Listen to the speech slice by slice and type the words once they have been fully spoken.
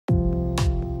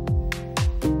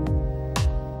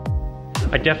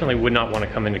I definitely would not want to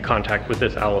come into contact with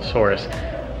this Allosaurus.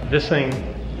 This thing,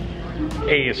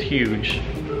 A, is huge,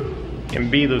 and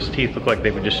B, those teeth look like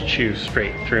they would just chew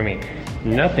straight through me.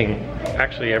 Nothing,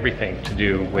 actually everything, to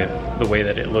do with the way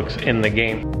that it looks in the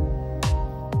game.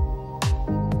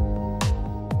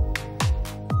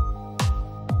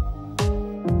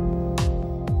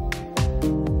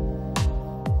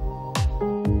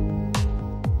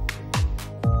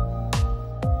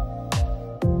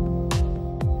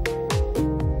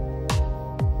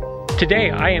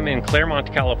 Today I am in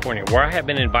Claremont, California, where I have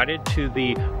been invited to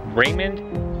the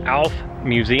Raymond Alf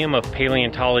Museum of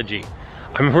Paleontology.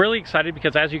 I'm really excited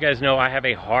because, as you guys know, I have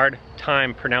a hard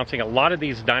time pronouncing a lot of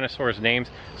these dinosaurs' names,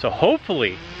 so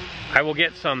hopefully I will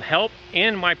get some help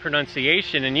in my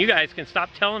pronunciation and you guys can stop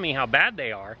telling me how bad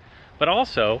they are, but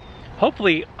also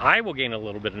hopefully I will gain a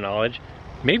little bit of knowledge.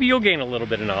 Maybe you'll gain a little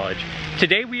bit of knowledge.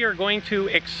 Today we are going to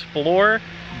explore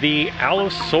the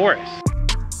Allosaurus.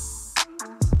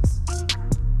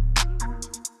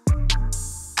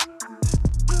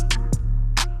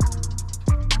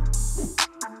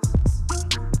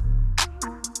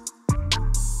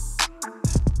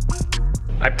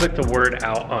 I put the word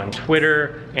out on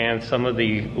Twitter, and some of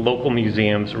the local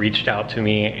museums reached out to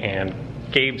me, and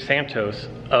Gabe Santos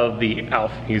of the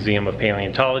Alf Museum of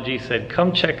Paleontology said,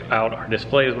 come check out our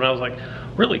displays. And I was like,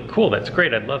 really cool, that's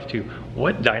great, I'd love to.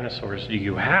 What dinosaurs do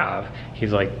you have?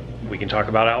 He's like, we can talk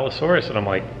about Allosaurus. And I'm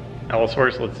like,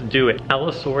 Allosaurus, let's do it.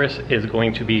 Allosaurus is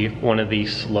going to be one of the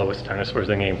slowest dinosaurs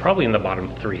in the game, probably in the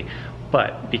bottom 3.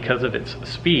 But because of its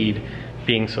speed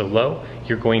being so low,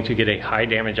 you're going to get a high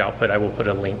damage output. I will put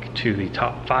a link to the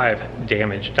top 5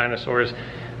 damaged dinosaurs.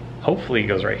 Hopefully it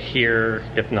goes right here.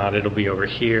 If not, it'll be over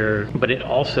here. But it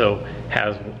also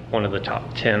has one of the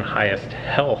top 10 highest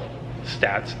health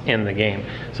stats in the game.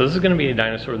 So this is going to be a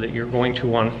dinosaur that you're going to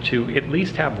want to at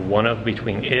least have one of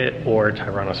between it or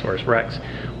Tyrannosaurus Rex,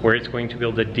 where it's going to be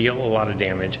able to deal a lot of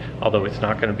damage. Although it's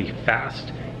not going to be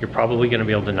fast, you're probably going to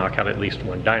be able to knock out at least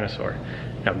one dinosaur.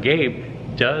 Now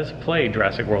Gabe does play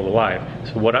Jurassic World Alive,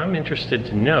 so what I'm interested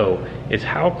to know is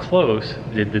how close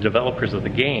did the developers of the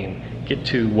game get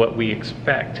to what we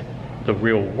expect the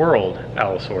real world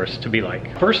Allosaurus to be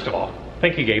like. First of all,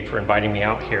 thank you, Gabe, for inviting me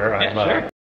out here. Yeah, sure.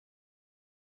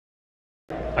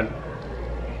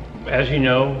 As you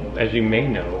know, as you may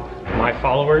know, my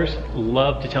followers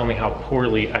love to tell me how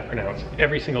poorly I pronounce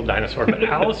every single dinosaur, but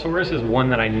Allosaurus is one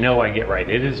that I know I get right.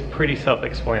 It is pretty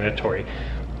self-explanatory,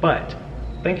 but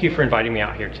thank you for inviting me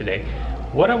out here today.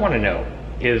 What I want to know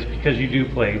is, because you do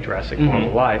play Jurassic World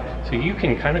Alive, so you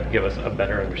can kind of give us a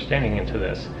better understanding into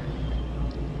this.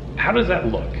 How does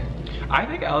that look? I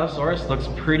think Allosaurus looks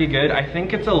pretty good. I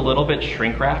think it's a little bit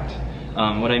shrink wrapped.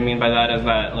 What I mean by that is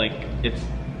that, like,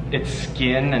 its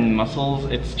skin and muscles,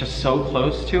 it's just so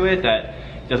close to it that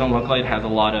it doesn't look like it has a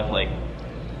lot of like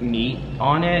meat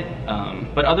on it.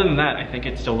 But other than that, I think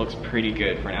it still looks pretty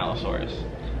good for an Allosaurus.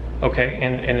 Okay,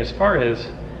 and as far as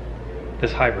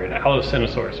this hybrid,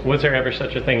 Allosinosaurus, was there ever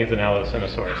such a thing as an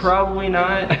Allosinosaurus? Probably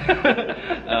not.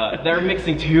 They're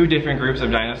mixing 2 different groups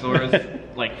of dinosaurs,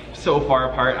 like so far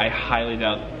apart, I highly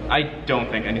doubt, I don't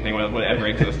think anything would ever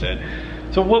existed.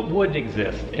 So what would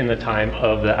exist in the time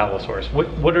of the Allosaurus?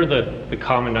 What are the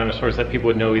common dinosaurs that people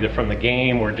would know either from the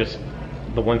game or just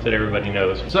the ones that everybody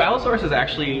knows? So Allosaurus is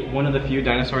actually one of the few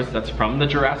dinosaurs that's from the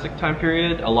Jurassic time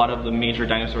period. A lot of the major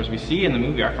dinosaurs we see in the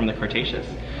movie are from the Cretaceous,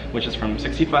 which is from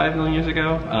 65 million years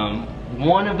ago.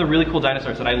 One of the really cool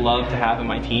dinosaurs that I love to have in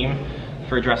my team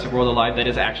for Jurassic World Alive that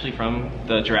is actually from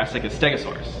the Jurassic is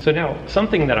Stegosaurus. So now,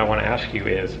 something that I want to ask you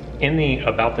is, in the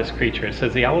about this creature, it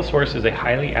says the Allosaurus is a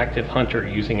highly active hunter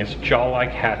using its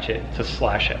jaw-like hatchet to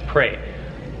slash at prey.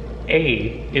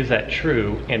 A, is that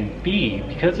true? And B,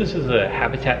 because this is a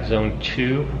Habitat Zone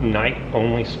 2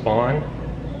 night-only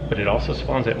spawn, but it also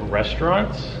spawns at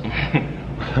restaurants,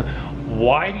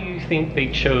 why do you think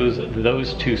they chose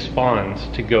those 2 spawns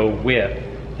to go with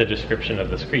the description of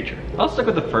this creature? I'll stick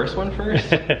with the first one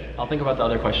first. I'll think about the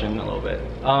other question in a little bit.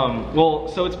 Well,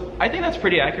 so I think that's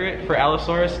pretty accurate for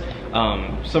Allosaurus.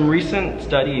 Some recent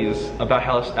studies about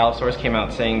Allosaurus came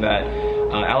out saying that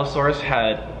Allosaurus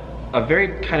had a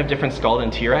very kind of different skull than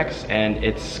T-Rex, and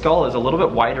its skull is a little bit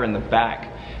wider in the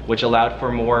back, which allowed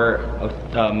for more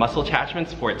muscle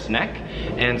attachments for its neck.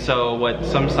 And so what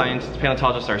some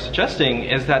paleontologists are suggesting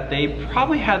is that they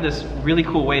probably had this really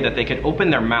cool way that they could open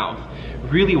their mouth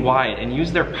really wide and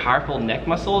use their powerful neck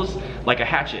muscles like a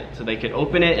hatchet, so they could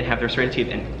open it and have their serrated teeth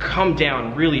and come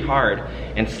down really hard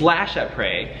and slash at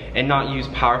prey, and not use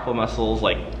powerful muscles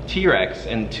like T-Rex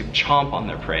and to chomp on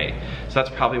their prey. So that's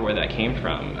probably where that came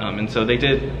from. And so they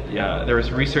did, there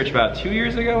was research about 2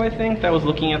 years ago, I think, that was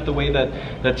looking at the way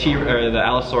that the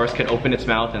Allosaurus could open its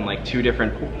mouth in like two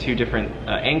different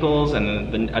angles,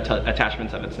 and the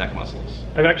attachments of its neck muscles.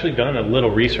 I've actually done a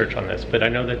little research on this, but I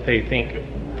know that they think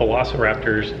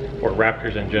velociraptors, or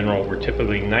raptors in general, were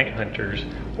typically night hunters,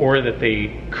 or that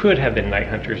they could have been night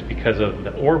hunters because of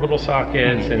the orbital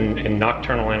sockets and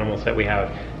nocturnal animals that we have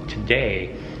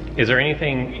today. Is there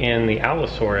anything in the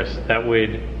Allosaurus that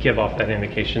would give off that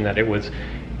indication that it was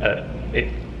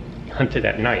it hunted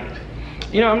at night?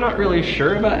 You know, I'm not really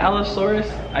sure about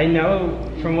Allosaurus. I know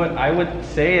from what I would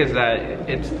say is that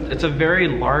it's a very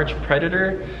large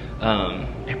predator.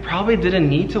 It probably didn't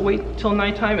need to wait till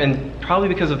nighttime, and probably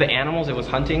because of the animals it was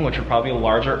hunting, which are probably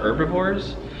larger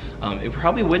herbivores. It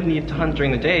probably would need to hunt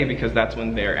during the day because that's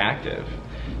when they're active.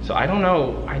 So I don't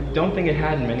know, I don't think it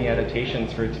had many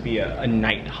adaptations for it to be a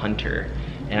night hunter.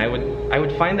 And I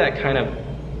would find that kind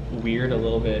of weird a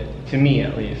little bit, to me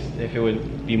at least, if it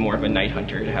would be more of a night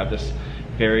hunter to have this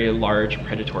very large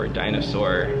predatory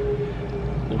dinosaur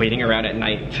waiting around at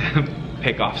night to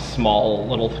pick off small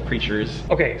little creatures.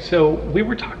 Okay, so we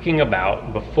were talking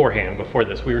about beforehand, before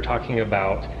this, we were talking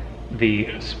about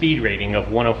the speed rating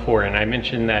of 104, and I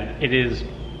mentioned that it is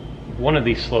one of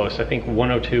the slowest. I think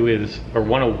 102 is, or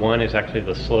 101 is actually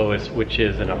the slowest, which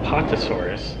is an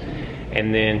Apatosaurus.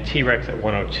 And then T-Rex at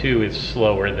 102 is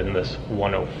slower than this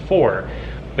 104.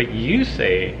 But you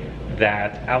say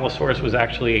that Allosaurus was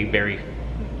actually a very,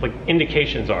 like,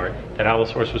 indications are that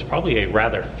Allosaurus was probably a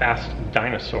rather fast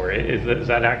dinosaur. Is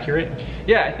that accurate?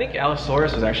 Yeah, I think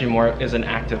Allosaurus was actually more as an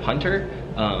active hunter.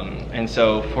 And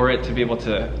so for it to be able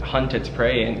to hunt its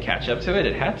prey and catch up to it,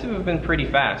 it had to have been pretty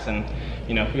fast. And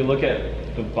you know, if we look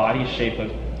at the body shape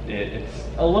of it, it's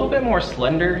a little bit more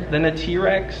slender than a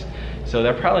T-Rex. So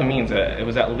that probably means that it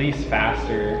was at least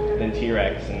faster than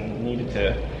T-Rex and needed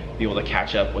to be able to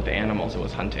catch up with the animals it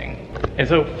was hunting. And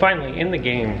so finally, in the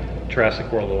game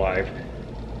Jurassic World Alive,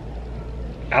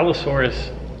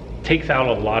 Allosaurus takes out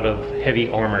a lot of heavy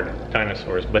armored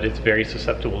dinosaurs, but it's very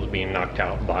susceptible to being knocked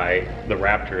out by the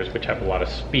raptors, which have a lot of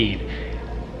speed.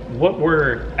 What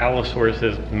were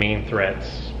Allosaurus's main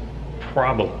threats?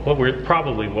 What were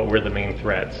the main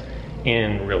threats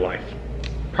in real life?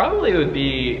 Probably it would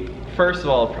be, first of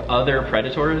all, other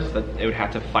predators that it would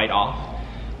have to fight off,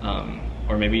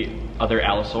 or maybe other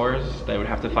Allosaurs that it would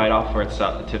have to fight off for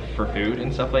food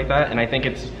and stuff like that. And I think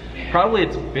it's probably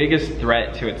its biggest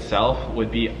threat to itself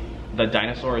would be the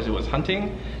dinosaurs it was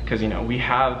hunting, because you know, we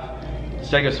have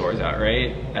stegosaurs out,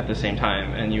 right, at the same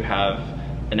time, and you have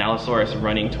an Allosaurus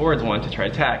running towards one to try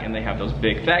to attack, and they have those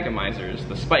big thagamizers,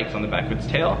 the spikes on the back of its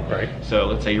tail. Right. So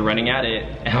let's say you're running at it,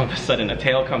 and all of a sudden a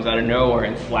tail comes out of nowhere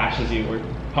and slashes you, or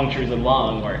punctures a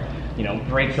lung, or you know,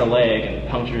 breaks a leg and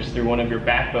punctures through one of your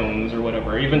backbones or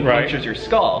whatever, or even punctures your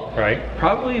skull. Right.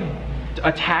 Probably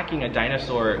attacking a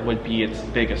dinosaur would be its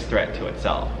biggest threat to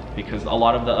itself, because a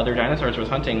lot of the other dinosaurs it was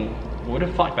hunting would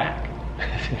have fought back.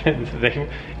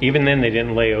 Even then, they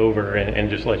didn't lay over and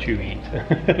just let you eat.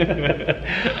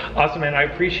 Awesome, man. I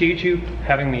appreciate you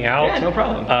having me out. Yeah, no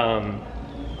problem.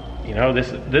 You know,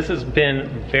 this has been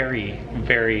very,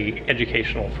 very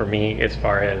educational for me as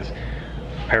far as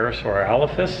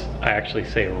Parasaurolophus. I actually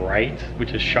say right,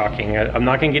 which is shocking. I'm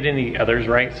not going to get any others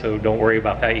right, so don't worry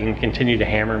about that. You can continue to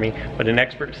hammer me. But an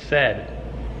expert said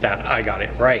that I got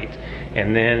it right.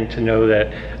 And then to know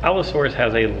that Allosaurus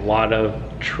has a lot of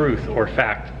truth or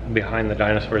fact behind the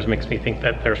dinosaurs makes me think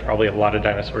that there's probably a lot of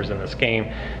dinosaurs in this game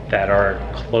that are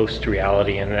close to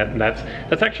reality. And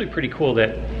that's actually pretty cool,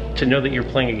 that to know that you're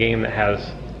playing a game that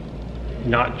has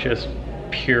not just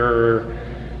pure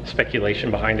speculation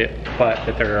behind it, but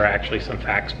that there are actually some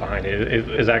facts behind it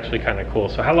is actually kind of cool.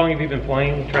 So how long have you been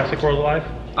playing Jurassic World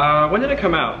Alive? When did it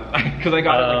come out? Because I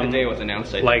got it like the day it was announced,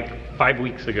 I think. Like 5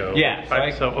 weeks ago. Yeah.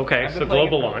 So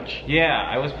global launch. Yeah,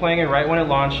 I was playing it right when it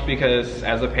launched, because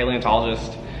as a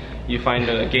paleontologist, you find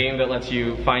a game that lets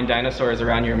you find dinosaurs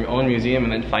around your own museum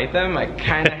and then fight them. I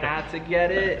kind of had to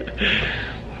get it.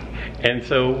 And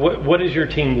so what does your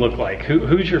team look like? Who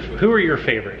are your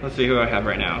favorites? Let's see who I have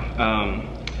right now.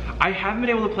 I haven't been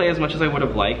able to play as much as I would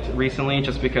have liked recently,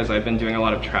 just because I've been doing a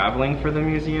lot of traveling for the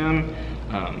museum,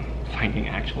 finding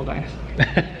actual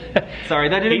dinosaurs. Sorry,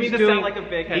 that didn't mean to sound like a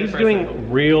big-headed person. He's doing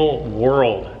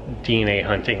real-world DNA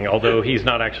hunting, although he's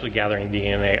not actually gathering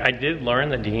DNA. I did learn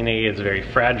that DNA is very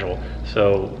fragile,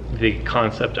 so the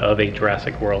concept of a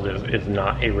Jurassic World is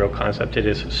not a real concept. It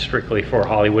is strictly for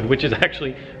Hollywood, which is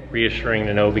actually reassuring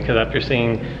to know, because after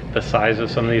seeing the size of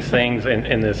some of these things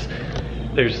and this,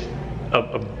 there's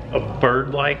a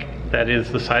bird-like that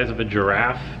is the size of a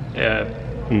giraffe.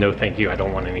 No thank you, I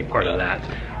don't want any part of that.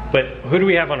 But who do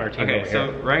we have on our team? Okay,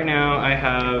 so right now I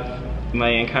have my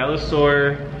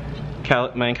Ankylosaurus.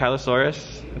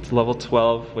 It's level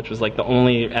 12, which was like the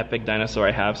only epic dinosaur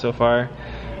I have so far.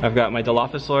 I've got my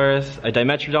Dilophosaurus, a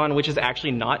Dimetrodon, which is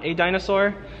actually not a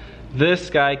dinosaur. This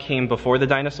guy came before the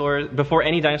dinosaurs, before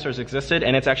any dinosaurs existed,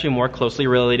 and it's actually more closely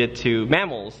related to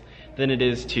mammals than it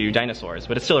is to dinosaurs,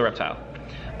 but it's still a reptile.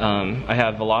 I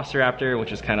have Velociraptor,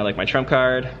 which is kind of like my trump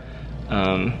card.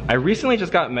 I recently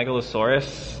just got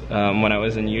Megalosaurus when I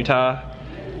was in Utah.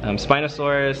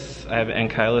 Spinosaurus, I have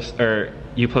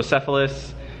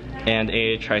Eupocephalus, and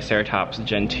a Triceratops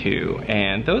Gen 2.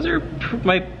 And those are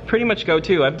my pretty much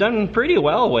go-to. I've done pretty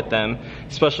well with them,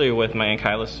 especially with my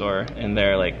Ankylosaur and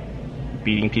their like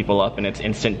beating people up and its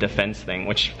instant defense thing,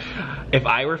 which if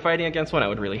I were fighting against one, I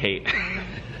would really hate.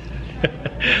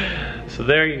 So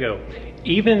there you go.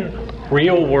 Even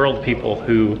real world people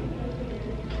who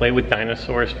play with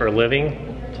dinosaurs for a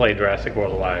living play Jurassic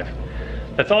World Alive.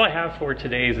 That's all I have for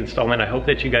today's installment. I hope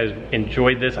that you guys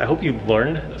enjoyed this. I hope you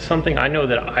learned something. I know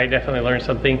that I definitely learned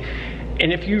something.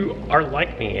 And if you are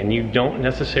like me and you don't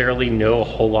necessarily know a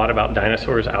whole lot about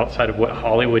dinosaurs outside of what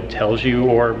Hollywood tells you,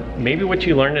 or maybe what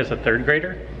you learned as a third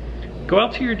grader, go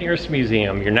out to your nearest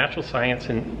museum, your natural science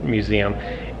museum,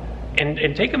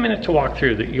 and take a minute to walk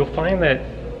through. You'll find that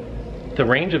the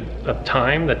range of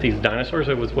time that these dinosaurs,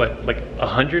 it was what, like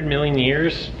 100 million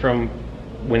years from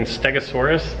when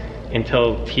Stegosaurus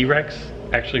until T-Rex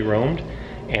actually roamed.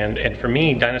 And for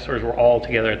me, dinosaurs were all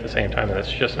together at the same time, and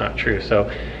that's just not true.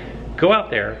 So go out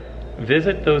there,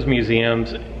 visit those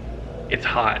museums. It's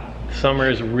hot. Summer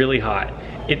is really hot.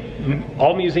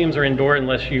 All museums are indoor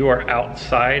unless you are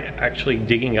outside actually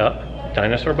digging up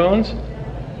dinosaur bones.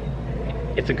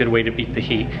 It's a good way to beat the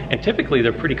heat. And typically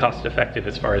they're pretty cost effective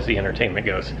as far as the entertainment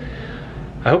goes.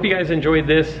 I hope you guys enjoyed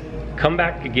this. Come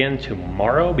back again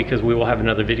tomorrow because we will have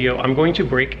another video. I'm going to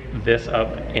break this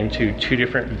up into 2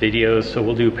 different videos. So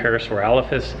we'll do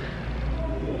Parasaurolophus,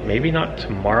 maybe not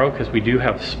tomorrow because we do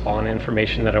have spawn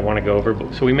information that I want to go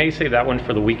over. So we may save that one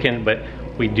for the weekend, but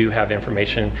we do have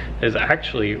information that is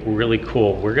actually really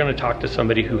cool. We're going to talk to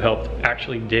somebody who helped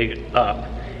actually dig up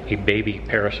a baby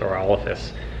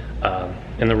Parasaurolophus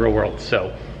in the real world.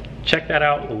 So check that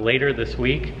out later this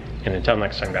week, and until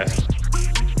next time, guys.